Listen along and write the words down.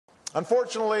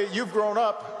Unfortunately, you've grown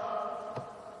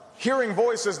up hearing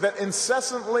voices that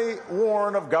incessantly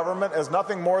warn of government as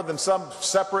nothing more than some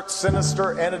separate,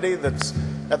 sinister entity that's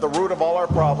at the root of all our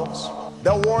problems.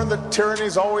 They'll warn that tyranny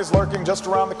is always lurking just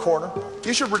around the corner.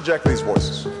 You should reject these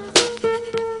voices.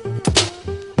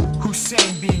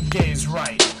 Hussein being gay is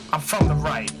right. I'm from the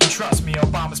right, and trust me,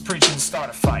 Obama's preaching to start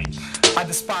a fight. I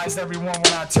despised everyone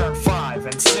when I turned 5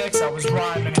 and 6. I was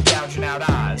rhyming and gouging out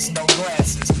eyes, no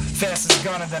glasses, fast as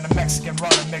gunner than a Mexican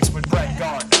runner mixed with Brett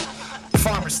Gardner.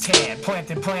 Farmer's tan,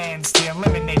 planting plans to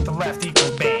eliminate the left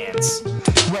equal bands.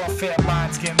 Welfare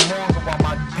lines getting longer while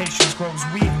my patience grows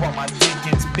weak, while my dick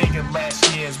gets bigger.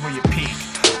 Last year's where you peak.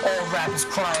 All rappers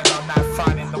cry about not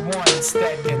finding the one,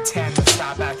 instead get 10 to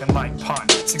stop acting like pun.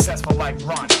 Successful like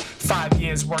run, 5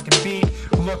 years working beat,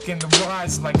 looking to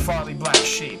rise like Farley Black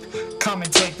Sheep. Come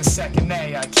and take the second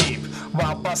A I keep,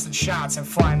 while busting shots and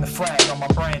flying the flag on my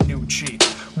brand new Jeep.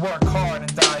 Work hard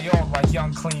and die old like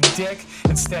young clean dick,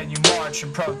 instead you march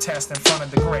and protest in front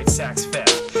of the great Sax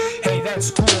Fifth. Hey,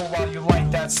 that's cool while you light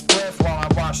that spliff, while I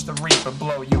watch the Reaper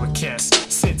blow you a kiss.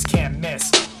 Sids can't miss,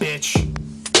 bitch.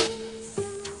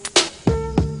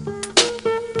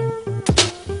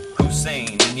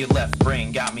 In your left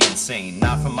brain got me insane.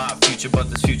 Not for my future, but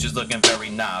this future's looking very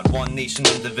nod. One nation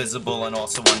indivisible and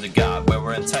also under God, where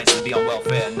we're enticed to be on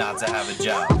welfare and not to have a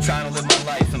job. Trying to live my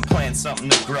life and plan something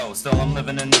to grow. Still I'm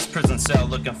living in this prison cell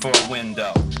looking for a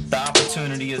window. The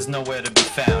opportunity is nowhere to be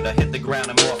found. I hit the ground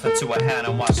and morph into a hand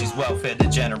and watch these welfare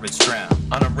degenerates drown.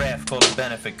 On a raft called a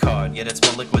benefit card, yet it's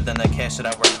more liquid than the cash that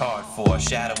I work hard for.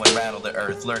 Shadow and rattle the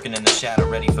earth, lurking in the shadow,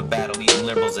 ready for battle, eating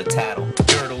liberals at tattle.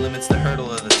 Girdle limits the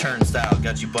hurdle of the turnstile,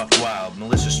 got you buck wild,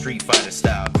 militia street fighter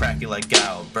style, crack you like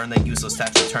gal, burn that useless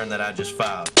tax return that I just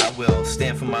filed. I will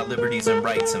stand for my liberties and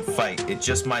rights and fight. It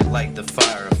just might light the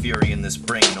fire of fury in this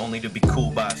brain, only to be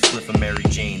cooled by a spliff of Mary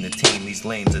Jane, to tame these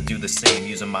lames that do the same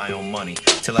using my own money,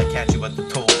 till I catch you at the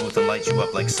toll booth and light you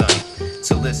up like Sunny.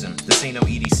 So listen, this ain't no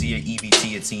EDC or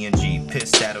EBT, it's ENG.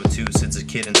 Pissed at O2 since a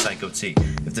kid in Psycho T.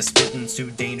 If the spitting's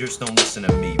too dangerous, don't listen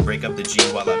to me. Break up the G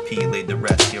while I pee, laid the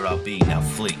rest, here I'll be, now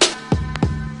flee.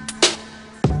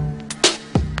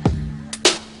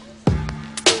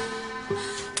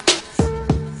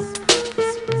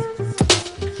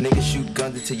 Niggas shoot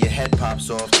guns until your head pops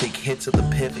off. Take hits of the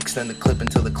piff, extend the clip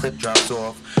until the clip drops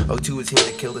off. O2 is here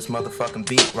to kill this motherfucking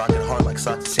beat. Rockin' hard like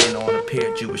Santa Santa on a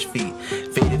pair of Jewish feet.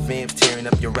 Faded vamps tearing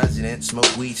up your residence.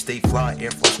 Smoke weed, stay fly,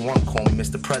 Air Force One, call me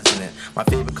Mr. President. My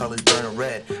favorite color's burning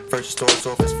red. First starts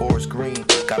off as forest green.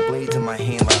 Got blades in my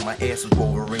hand like my ass was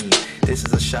Wolverine. This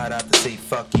is a shout out to say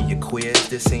fuck you, you queers.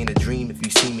 This ain't a dream if you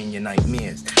see me in your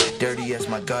nightmares. Dirty as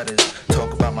my gutters,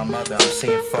 talk about my mother. I'm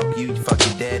saying fuck you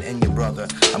your dad and your brother.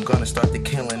 I'm gonna start the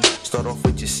killing, start off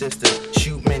with your sister.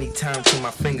 Shoot many times till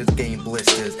my fingers gain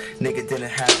blisters. Nigga didn't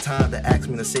have time to ask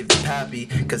me to save the pappy,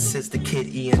 cause since the kid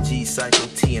ENG, Psycho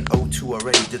T, and O2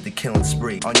 already did the killing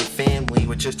spree. On your family,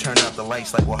 we just turned out the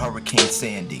lights like with Hurricane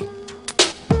Sandy.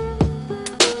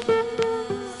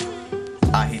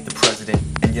 I hate the president,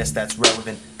 and yes, that's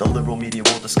relevant. The liberal media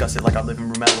won't discuss it like a living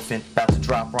room elephant. About to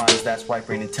drop rhymes, that's right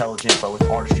brain intelligent. But with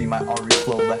artistry, my arteries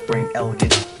flow, left brain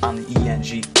elegant. I'm the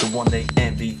ENG, the one they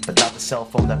envy, but not the cell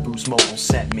phone that Boost Mobile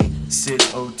sent me. Sid,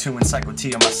 O2, and Psycho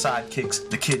T are my sidekicks.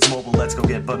 The kids mobile, let's go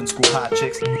get button school hot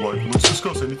chicks. Like, let's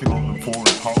discuss anything other than foreign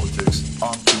politics.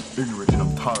 I'm too ignorant and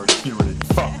I'm tired of hearing it.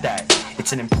 Fuck that,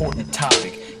 it's an important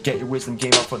topic. Get your wisdom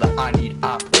game up for the I need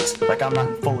optics. Like I'm not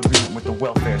in full agreement with the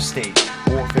welfare state.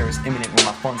 Warfare is imminent when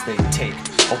my funds they take.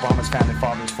 Obama's founding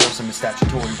fathers forced him in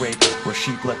statutory rape, where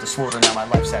sheep led to slaughter, now my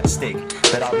life's at stake.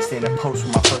 But I'll be staying post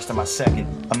with my first and my second.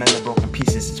 Amend the broken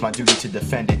pieces, it's my duty to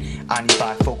defend it. I need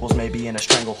bifocals, maybe in a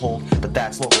stranglehold, but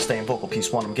that's local, stay in vocal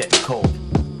peace when I'm getting cold.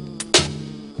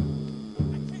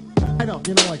 I don't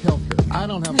like healthcare. I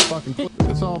don't have a fucking clue.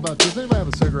 It's all about, does anybody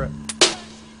have a cigarette?